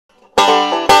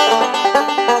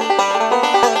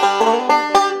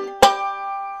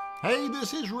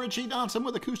Richie Dotson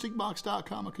with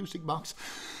AcousticBox.com, Acoustic Box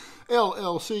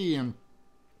LLC in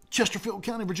Chesterfield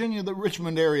County, Virginia, the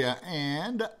Richmond area.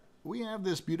 And we have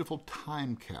this beautiful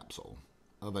time capsule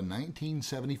of a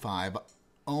 1975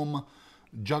 Ome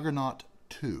Juggernaut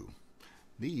II.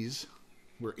 These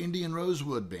were Indian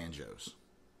rosewood banjos.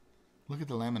 Look at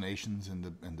the laminations and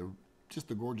the just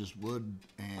the gorgeous wood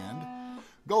and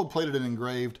gold-plated and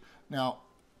engraved. Now,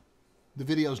 the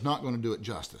video is not going to do it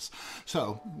justice.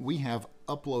 So we have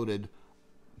uploaded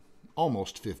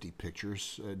almost 50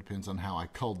 pictures. It depends on how I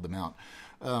culled them out.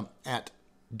 At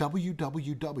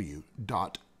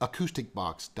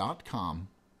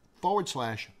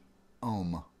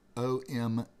www.acousticbox.com/Ome,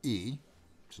 O-M-E,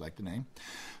 just like the name.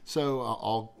 So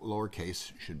all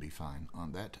lowercase should be fine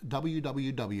on that.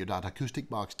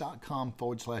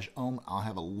 www.acousticbox.com/Ome. I'll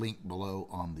have a link below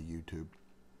on the YouTube.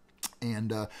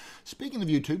 And speaking of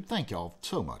YouTube, thank y'all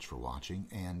so much for watching.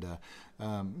 And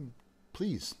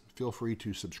please feel free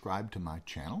to subscribe to my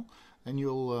channel. And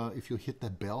you'll, if you'll hit the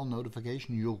bell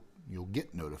notification, you'll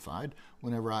get notified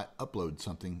whenever I upload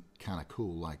something kind of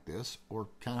cool like this, or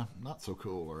kind of not so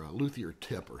cool, or a luthier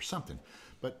tip or something.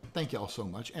 But thank y'all so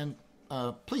much. And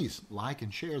please like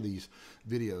and share these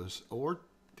videos, or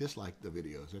dislike the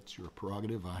videos. That's your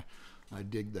prerogative. I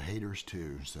dig the haters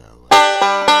too. So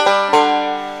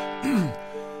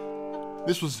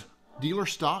this was dealer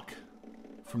stock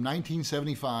from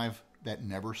 1975 that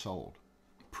never sold.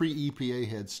 Pre-EPA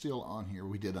head still on here.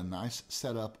 We did a nice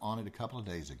setup on it a couple of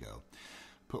days ago.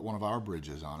 Put one of our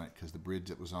bridges on it because the bridge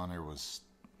that was on there was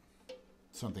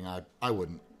something I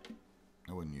wouldn't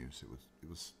use. It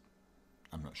was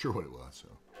I'm not sure what it was, so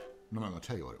I'm not going to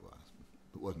tell you what it was.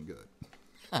 It wasn't good.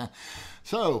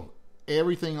 So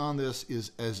everything on this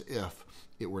is as if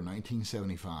it were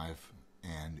 1975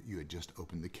 and you had just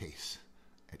opened the case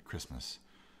at Christmas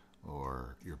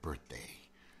or your birthday.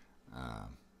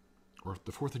 Or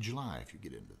the 4th of July, if you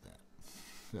get into that.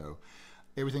 So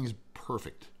everything is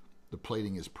perfect. The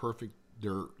plating is perfect.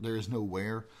 There is no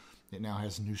wear. It now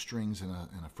has new strings and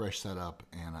a fresh setup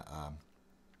and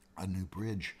a new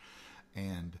bridge.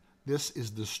 And this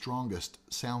is the strongest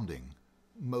sounding,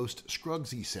 most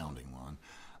Scruggsy sounding one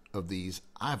of these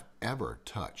I've ever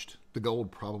touched. The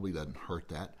gold probably doesn't hurt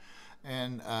that.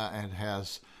 And it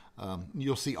has,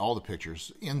 you'll see all the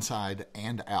pictures inside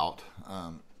and out.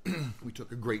 We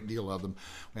took a great deal of them.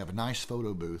 We have a nice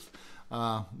photo booth.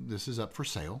 This is up for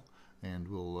sale, and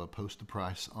we'll post the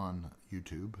price on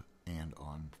YouTube and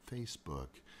on Facebook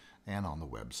and on the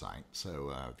website.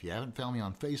 So if you haven't found me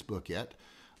on Facebook yet,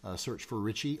 search for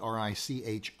Richie,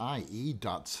 R-I-C-H-I-E,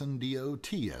 Dotson,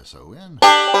 D-O-T-S-O-N.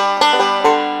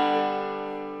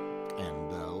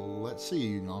 And let's see,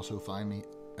 you can also find me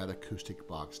at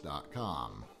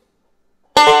acousticbox.com.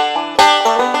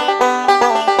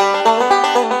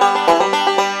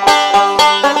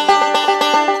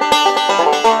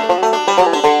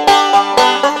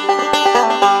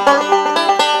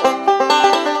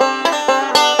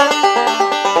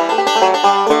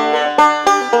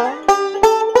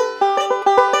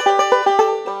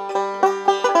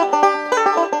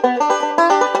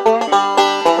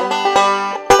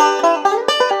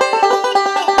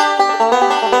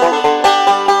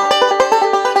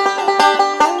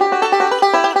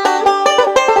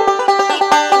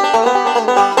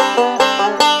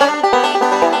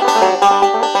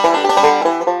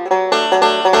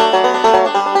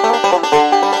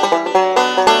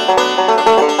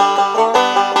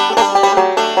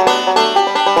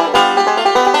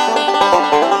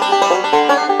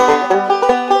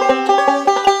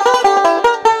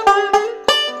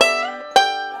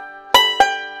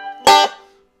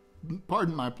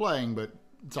 Pardon my playing, but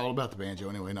it's all about the banjo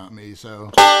anyway, not me,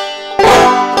 so...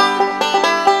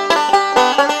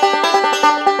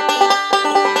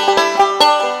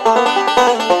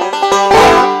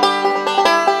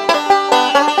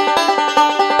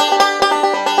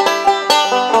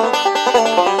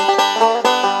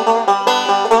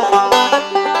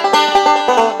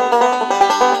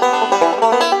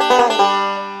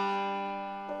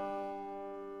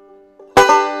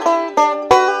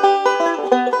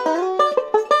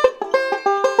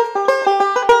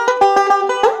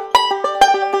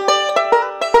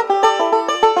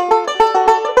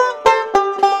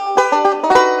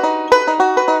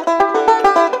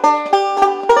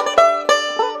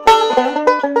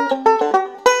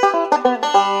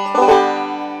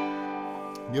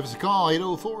 Give us a call,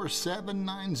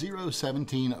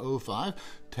 804-790-1705.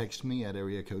 Text me at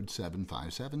area code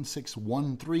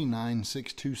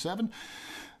 757-613-9627.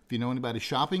 If you know anybody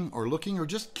shopping or looking or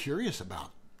just curious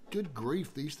about, good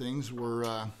grief, these things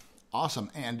were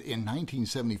awesome. And in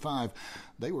 1975,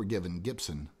 they were giving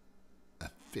Gibson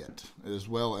fit, as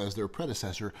well as their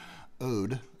predecessor,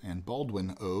 Ode and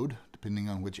Baldwin Ode, depending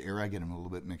on which era. I get them a little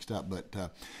bit mixed up. But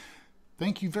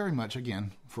thank you very much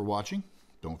again for watching.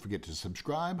 Don't forget to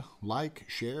subscribe, like,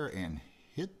 share, and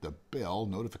hit the bell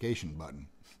notification button.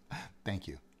 Thank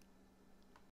you.